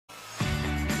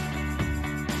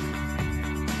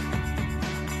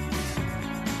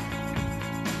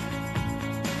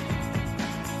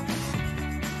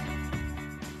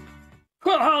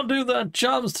Well, how do the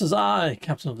chums? 'Tis I,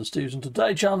 Captain of the Stews, and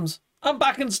today, chums, I'm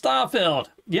back in Starfield.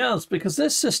 Yes, because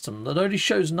this system that only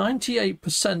shows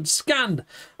 98% scanned.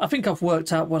 I think I've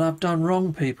worked out what I've done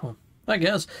wrong, people. I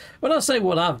guess when I say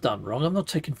what I've done wrong, I'm not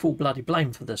taking full bloody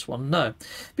blame for this one, no.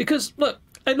 Because, look,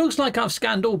 it looks like I've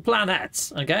scanned all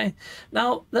planets, okay?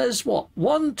 Now, there's what?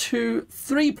 1, 2,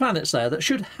 3 planets there that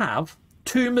should have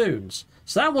 2 moons.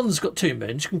 So that one's got 2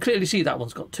 moons. You can clearly see that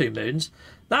one's got 2 moons.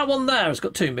 That one there has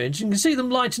got 2 moons. You can see them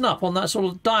lighting up on that sort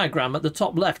of diagram at the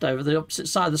top left over the opposite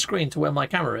side of the screen to where my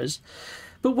camera is.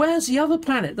 But where's the other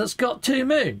planet that's got 2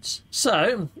 moons?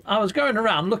 So I was going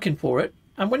around looking for it.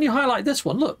 And when you highlight this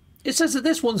one, look, it says that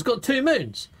this one's got 2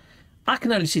 moons. I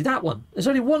can only see that one. There's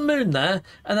only 1 moon there.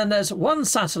 And then there's 1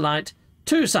 satellite,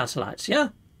 2 satellites, yeah?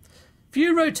 If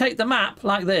you rotate the map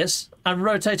like this and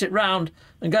rotate it round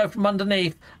and go from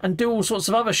underneath and do all sorts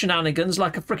of other shenanigans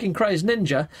like a freaking crazed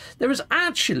ninja, there is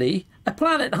actually a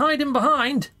planet hiding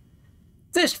behind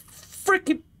this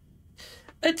freaking...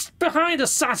 It's behind a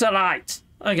satellite.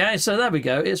 Okay, so there we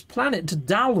go. It's planet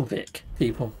Dalvik,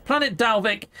 people. Planet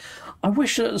Dalvik. I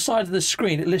wish at the side of the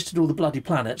screen it listed all the bloody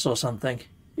planets or something.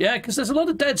 Yeah, because there's a lot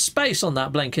of dead space on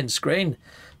that blinking screen.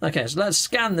 Okay, so let's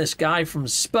scan this guy from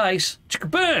space.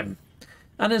 Chicka-boom!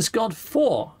 And it's got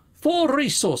 4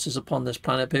 resources upon this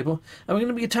planet, people. And we're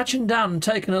going to be touching down and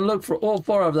taking a look for all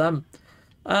 4 of them.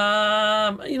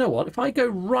 You know what? If I go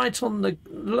right on the...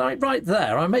 right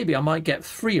there, maybe I might get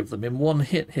 3 of them in one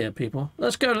hit here, people.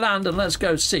 Let's go land and let's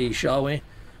go see, shall we?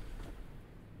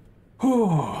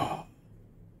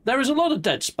 There is a lot of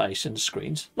dead space in the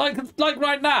screens. Like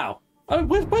right now. Oh,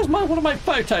 where's one of my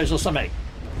photos or something?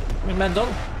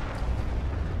 Mendel.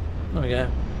 There we go.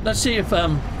 Let's see if...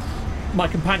 my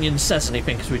companion says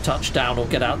anything as we touch down or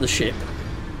get out the ship.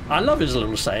 I love his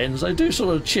little sayings. They do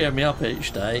sort of cheer me up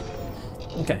each day.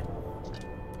 Okay.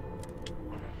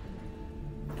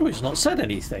 Oh, he's not said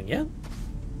anything yet.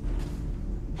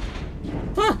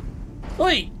 Huh?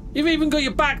 Oi! You've even got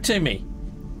your back to me.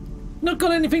 Not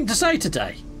got anything to say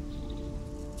today.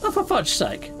 Oh, for fudge's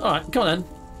sake. Alright, come on then.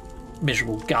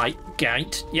 Miserable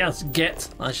gate. Yes, get,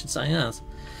 I should say, yes.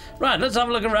 Right, let's have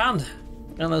a look around.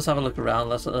 And let's have a look around.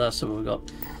 Let's see what we've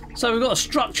got. So we've got a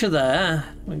structure there.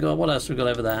 We've got, what else we've got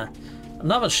over there?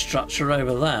 Another structure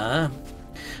over there.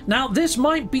 Now, this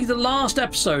might be the last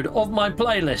episode of my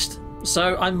playlist.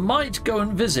 So I might go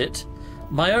and visit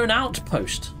my own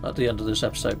outpost at the end of this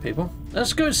episode, people.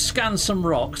 Let's go scan some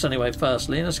rocks anyway,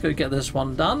 firstly. Let's go get this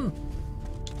one done.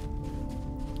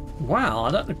 Wow,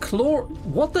 I don't know.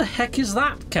 What the heck is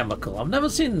that chemical? I've never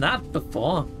seen that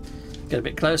before. Get a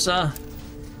bit closer.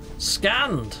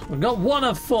 Scanned. We've got 1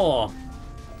 of 4.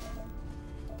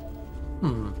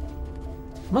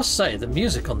 Must say, the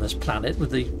music on this planet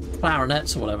with the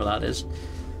clarinets or whatever that is,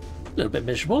 a little bit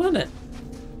miserable, isn't it?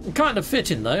 Kind of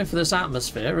fitting, though, for this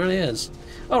atmosphere. It really is.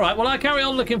 Alright, well, I carry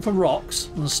on looking for rocks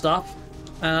and stuff.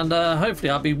 And hopefully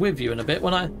I'll be with you in a bit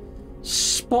when I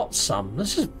spot some.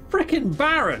 This is freaking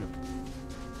barren.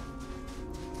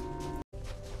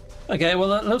 Okay,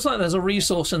 well, it looks like there's a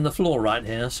resource in the floor right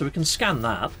here, so we can scan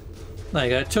that. There you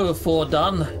go, 2 of 4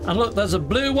 done. And look, there's a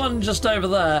blue one just over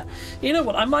there. You know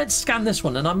what, I might scan this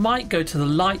one and I might go to the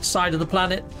light side of the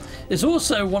planet. There's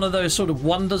also one of those sort of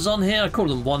wonders on here. I call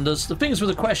them wonders. The things with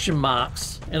the question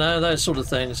marks, you know, those sort of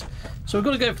things. So we've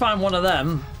got to go find one of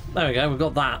them. There we go, we've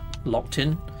got that locked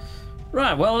in.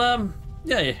 Right, well,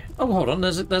 yeah. Oh, hold on,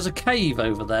 there's a cave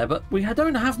over there, but we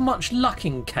don't have much luck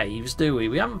in caves, do we?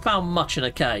 We haven't found much in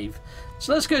a cave.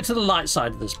 So let's go to the light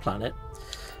side of this planet.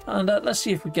 And let's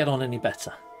see if we get on any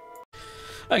better.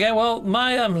 Okay, well,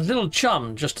 my little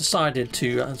chum just decided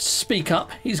to speak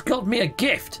up. He's got me a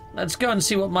gift. Let's go and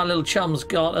see what my little chum's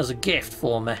got as a gift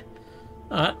for me.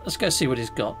 Alright, let's go see what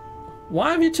he's got.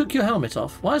 Why have you took your helmet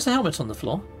off? Why is the helmet on the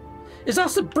floor? Is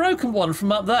that the broken one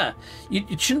from up there? You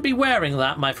shouldn't be wearing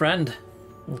that, my friend.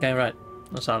 Okay, right.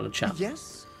 That's our little chap.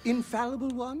 Yes, infallible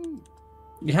one.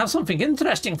 You have something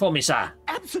interesting for me, sir.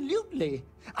 Absolutely.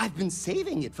 I've been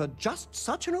saving it for just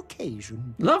such an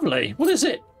occasion. Lovely. What is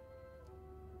it?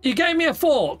 You gave me a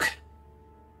fork.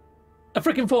 A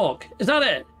freaking fork. Is that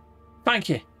it? Thank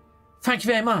you. Thank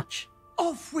you very much.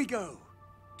 Off we go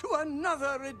to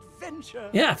another adventure.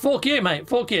 Yeah, fork you, mate.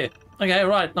 Fork you. Okay,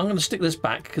 right. I'm going to stick this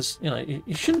back because, you know,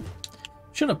 you shouldn't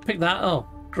have picked that. Oh,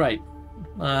 great.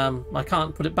 I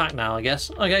can't put it back now, I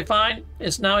guess. Okay, fine.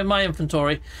 It's now in my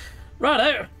inventory.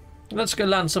 Righto. Let's go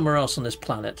land somewhere else on this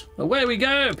planet. Away we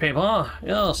go, people.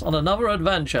 Yes, on another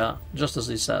adventure, just as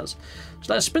he says.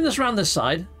 So let's spin this around this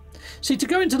side. See, to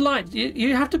go into light,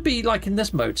 you have to be like in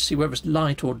this mode to see whether it's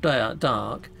light or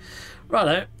dark.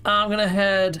 Righto. I'm going to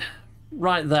head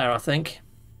right there, I think.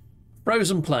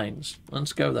 Frozen plains.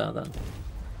 Let's go there then.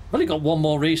 I've only got one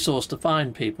more resource to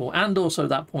find, people, and also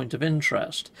that point of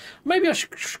interest. Maybe I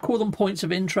should call them points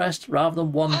of interest rather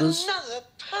than wonders. Another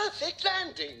perfect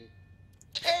landing.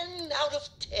 10 out of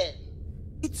 10.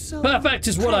 It's so Perfect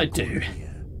is what I do.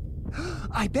 here.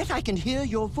 I bet I can hear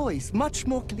your voice much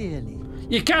more clearly.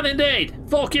 You can indeed.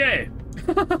 Fuck you.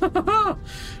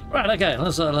 Right, okay,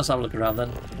 let's have a look around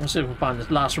then. Let's see if we can find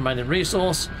this last remaining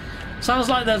resource. Sounds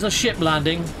like there's a ship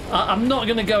landing. I'm not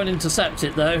going to go and intercept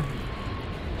it though.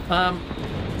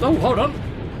 Oh, hold on.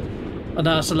 And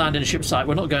now it's a landing ship site.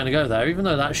 We're not going to go there, even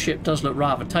though that ship does look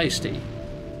rather tasty.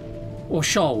 Or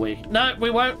shall we? No, we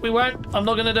won't. We won't. I'm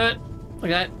not going to do it.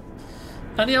 Okay.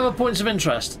 Any other points of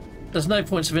interest? There's no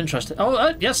points of interest.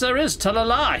 Oh, yes, there is. Tell a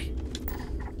lie.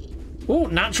 Oh,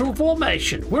 natural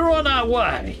formation. We're on our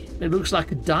way. It looks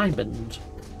like a diamond.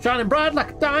 Shining bright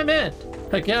like a diamond.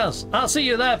 Heck yes. I'll see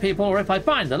you there, people, or if I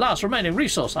find the last remaining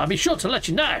resource, I'll be sure to let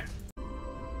you know.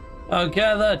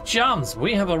 Okay, there, chums.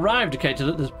 We have arrived located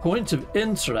at this point of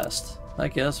interest. I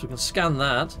guess we can scan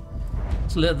that.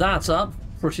 Let's lit that up.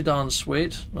 Pretty darn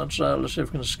sweet. Let's see if we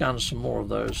can scan some more of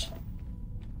those.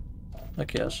 I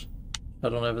guess.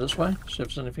 Head on over this way. See if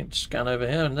there's anything to scan over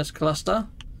here in this cluster.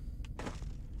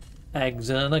 Eggs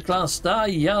in a cluster,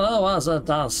 yellow as a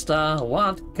duster.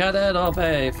 What could it all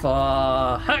be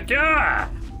for? Heck yeah!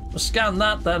 We'll scan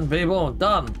that then, people.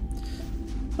 Done.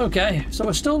 Okay, so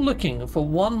we're still looking for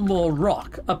one more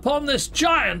rock. Upon this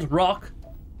giant rock,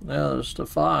 there's to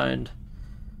find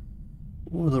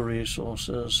all the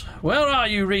resources. Where are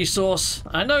you, resource?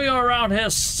 I know you're around here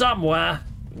somewhere.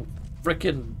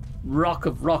 Frickin' rock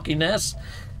of rockiness.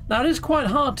 Now, it is quite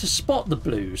hard to spot the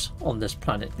blues on this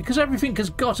planet because everything has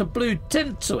got a blue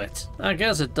tint to it. I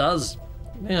guess it does.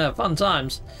 Yeah, fun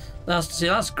times.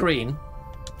 That's green.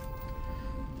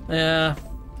 Yeah.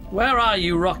 Where are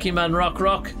you, Rocky Man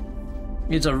Rock?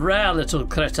 He's a rare little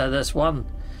critter, this one.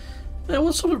 Yeah,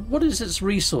 what is its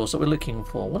resource that we're looking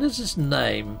for? What is its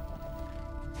name?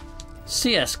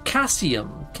 CS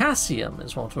Cassium. Cassium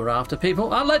is what we're after,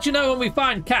 people. I'll let you know when we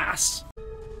find Cass.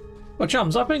 Well,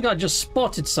 chums, I think I just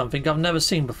spotted something I've never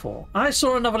seen before. I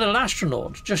saw another little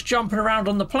astronaut just jumping around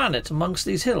on the planet amongst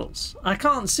these hills. I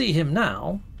can't see him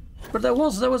now, but there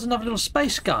was another little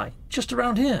space guy just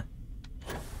around here.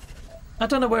 I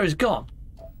don't know where he's gone.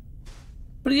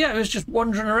 But yeah, he was just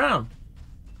wandering around.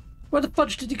 Where the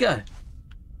fudge did he go?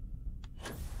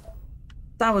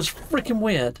 That was freaking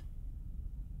weird.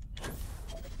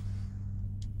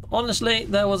 Honestly,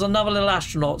 there was another little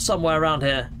astronaut somewhere around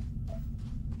here.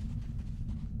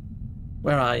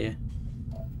 Where are you?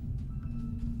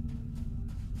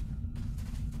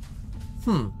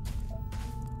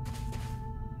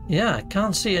 Yeah, I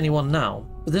can't see anyone now,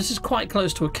 but this is quite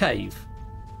close to a cave.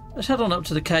 Let's head on up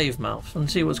to the cave mouth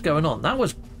and see what's going on. That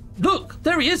was... Look!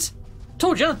 There he is!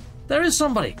 Told you! There is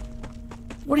somebody!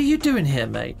 What are you doing here,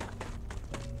 mate?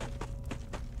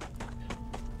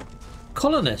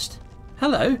 Colonist!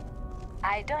 Hello!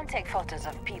 I don't take photos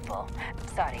of people.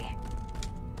 Sorry.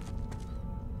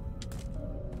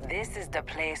 This is the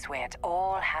place where it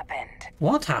all happened.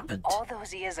 What happened? All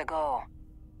those years ago.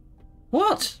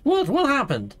 What? What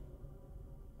happened?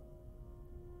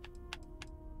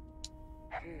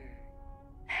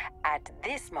 At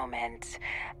this moment,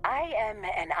 I am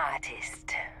an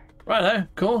artist. Righto,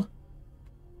 cool.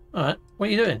 Alright, what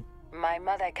are you doing? My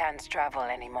mother can't travel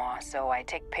anymore, so I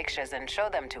take pictures and show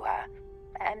them to her.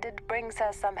 And it brings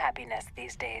her some happiness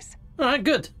these days. Alright,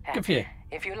 good. Good for you.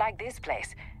 If you like this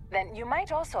place, then you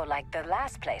might also like the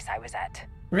last place I was at.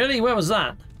 Really? Where was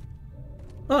that?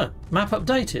 Oh, map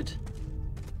updated.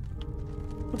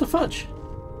 What the fudge?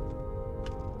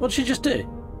 What did she just do?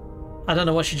 I don't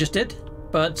know what she just did,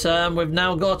 but we've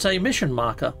now got a mission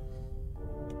marker.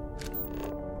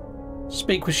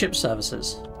 Speak with ship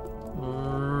services.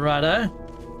 Righto.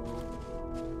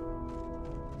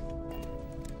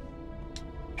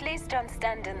 Please don't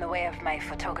stand in the way of my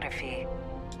photography.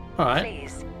 Alright.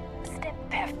 Please, step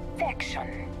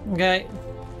perfection. Okay.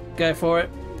 Go for it.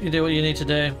 You do what you need to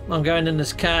do. I'm going in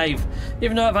this cave.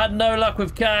 Even though I've had no luck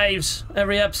with caves.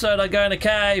 Every episode I go in a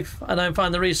cave. I don't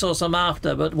find the resource I'm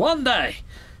after. But one day,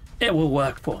 it will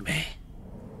work for me.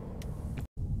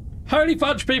 Holy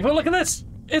fudge, people. Look at this.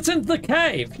 It's in the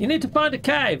cave. You need to find a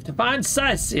cave to find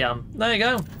cesium. There you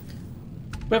go.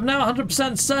 We've now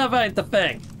 100% surveyed the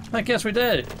thing. I guess we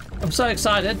do. I'm so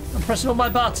excited. I'm pressing all my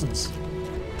buttons.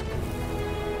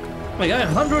 There we go.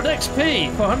 100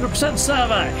 XP for 100%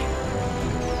 survey.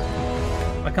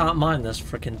 I can't mine this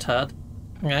frickin' turd.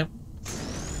 Okay.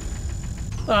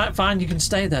 Alright, fine. You can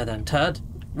stay there then, turd.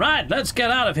 Right, let's get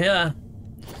out of here.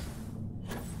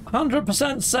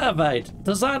 100% surveyed.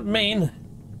 Does that mean...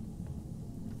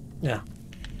 Yeah.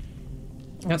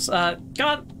 It's, come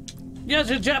on. Use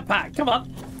your jetpack. Come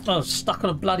on. Oh, stuck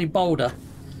on a bloody boulder.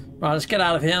 Right, let's get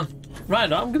out of here.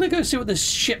 Right, I'm going to go see what this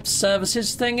ship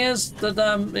services thing is that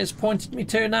it's pointed me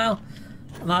to now.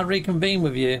 And I'll reconvene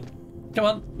with you. Come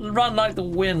on, run like the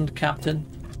wind, Captain.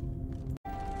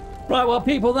 Right, well,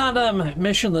 people, that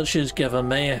mission that she's given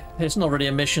me, it's not really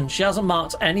a mission. She hasn't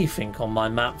marked anything on my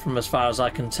map from as far as I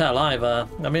can tell either.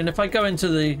 I mean, if I go into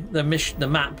the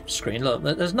map screen, look,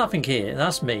 there's nothing here.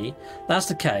 That's me. That's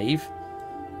the cave.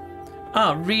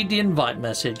 Ah, read the invite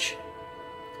message.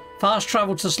 Fast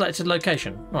travel to selected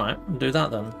location. All right, I'll do that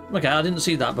then. Okay, I didn't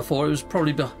see that before. It was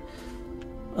probably...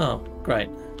 Oh, great.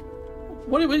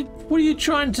 What are you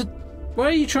trying to... Where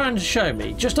are you trying to show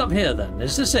me? Just up here then.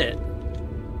 Is this it?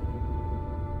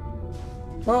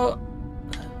 Well,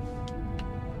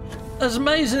 as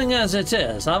amazing as it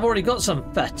is, I've already got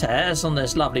some photos on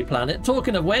this lovely planet.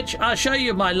 Talking of which, I'll show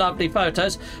you my lovely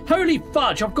photos. Holy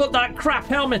fudge, I've got that crap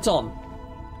helmet on.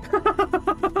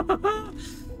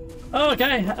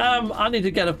 Okay, I need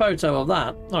to get a photo of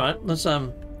that. All right, let's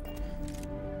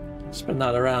spin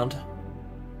that around.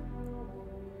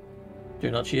 Do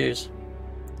not use.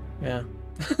 Yeah.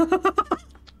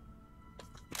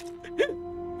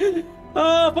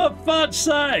 Oh, for fudge's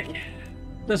sake!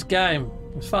 This game,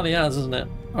 it's funny as, isn't it?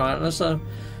 All right, let's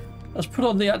put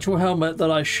on the actual helmet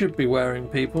that I should be wearing,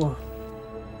 people.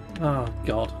 Oh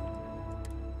God,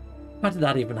 how did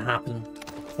that even happen?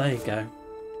 There you go.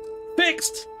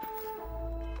 Fixed.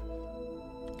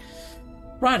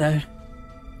 Righto.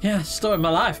 Yeah, story of my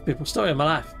life, people. Story of my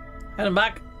life. Heading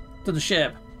back to the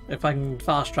ship if I can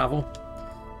fast travel.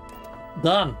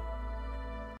 Done.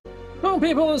 Well,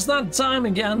 people, it's that time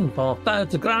again for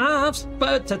photographs.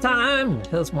 Photo time.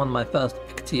 Here's one of my first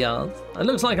pictures. It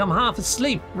looks like I'm half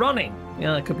asleep, running.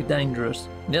 Yeah, it could be dangerous.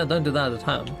 Yeah, don't do that at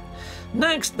home.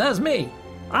 Next, there's me.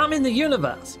 I'm in the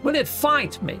universe. Will it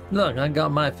fight me? Look, I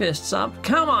got my fists up.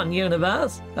 Come on,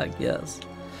 universe. Heck yes.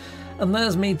 And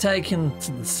there's me taken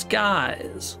to the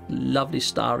skies. Lovely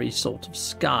starry sort of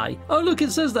sky. Oh, look,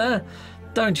 it says there,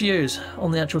 don't use.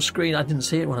 On the actual screen, I didn't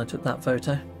see it when I took that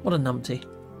photo. What a numpty.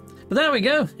 But there we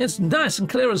go. It's nice and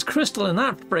clear as crystal in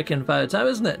that frickin' photo,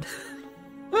 isn't it?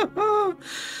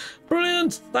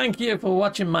 Brilliant. Thank you for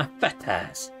watching my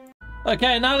photos.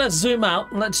 Okay, now let's zoom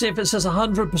out and let's see if it says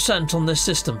 100% on this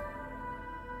system.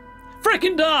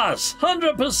 Frickin' does!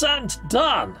 100%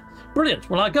 done! Brilliant.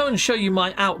 Well, I'll go and show you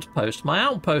my outpost. My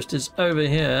outpost is over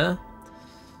here.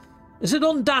 Is it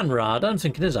on Danra? I don't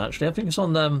think it is, actually. I think it's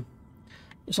on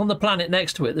the planet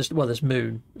next to it. This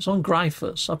moon. It's on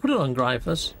Gryphus. I put it on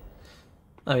Gryphus.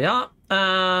 There we are.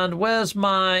 And where's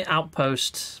my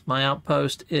outpost? My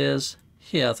outpost is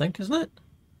here, I think, isn't it?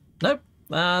 Nope.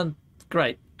 And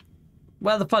great.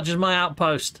 Where the fudge is my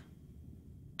outpost?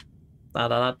 Da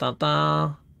da da da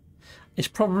da. It's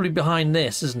probably behind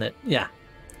this, isn't it? Yeah.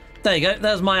 There you go.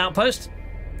 There's my outpost.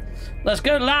 Let's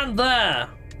go land there.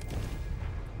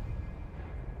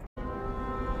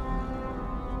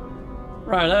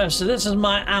 Righto, so this is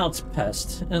my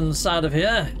outpost inside of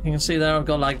here. You can see there I've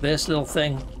got like this little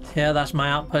thing here. That's my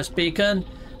outpost beacon.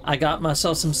 I got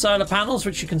myself some solar panels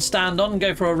which you can stand on and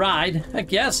go for a ride.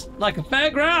 Heck yes, like a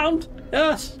fairground.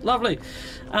 Yes, lovely.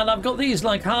 And I've got these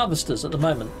like harvesters at the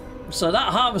moment. So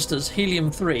that harvester's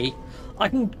helium-3. I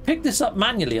can pick this up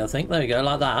manually, I think. There we go,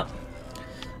 like that.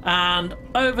 And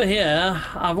over here,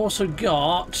 I've also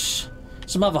got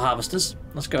some other harvesters.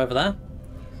 Let's go over there.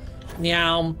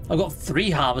 Meow. I've got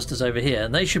 3 harvesters over here,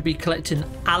 and they should be collecting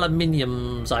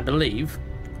aluminiums, I believe.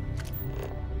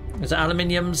 Is it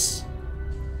aluminiums?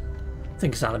 I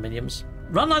think it's aluminiums.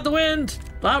 Run like the wind!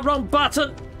 That wrong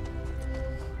button!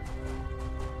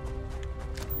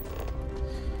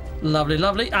 Lovely,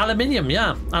 lovely. Aluminium,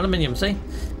 yeah. Aluminium, see?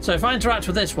 So if I interact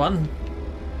with this one,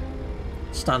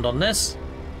 stand on this.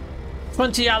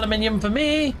 20 aluminium for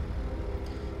me.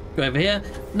 Go over here.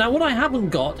 Now, what I haven't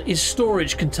got is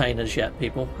storage containers yet,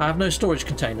 people. I have no storage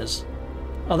containers.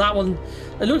 Oh, that one.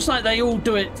 It looks like they all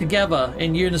do it together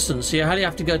in unison, so you only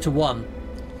have to go to one.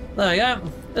 There you go.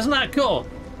 Isn't that cool?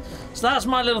 So that's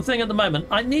my little thing at the moment.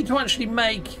 I need to actually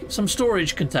make some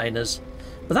storage containers.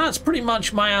 But that's pretty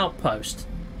much my outpost.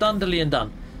 Done, dilly, and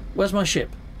done. Where's my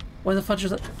ship? Where the fudge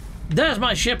is that? There's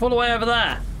my ship all the way over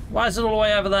there. Why is it all the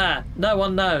way over there? No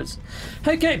one knows.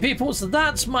 Okay, people, so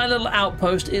that's my little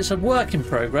outpost. It's a work in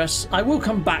progress. I will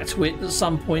come back to it at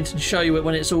some point and show you it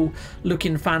when it's all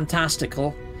looking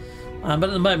fantastical. But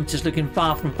at the moment, it's looking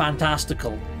far from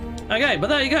fantastical. Okay, but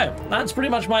there you go. That's pretty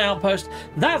much my outpost.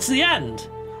 That's the end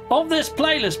of this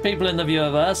playlist, people in the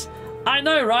viewerverse. I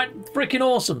know, right? freaking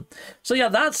awesome. So yeah,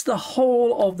 that's the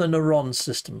whole of the Narion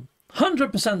system.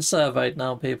 100% surveyed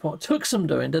now, people. It took some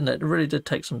doing, didn't it? It really did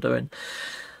take some doing.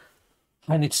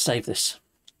 I need to save this.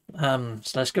 So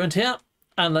let's go into here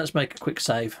and let's make a quick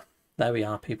save. There we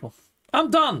are, people. I'm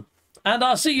done. And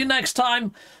I'll see you next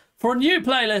time for a new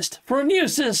playlist, for a new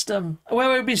system,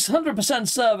 where we'll be 100%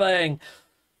 surveying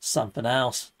something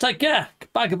else. Take care.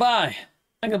 Goodbye, goodbye.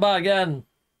 And goodbye again.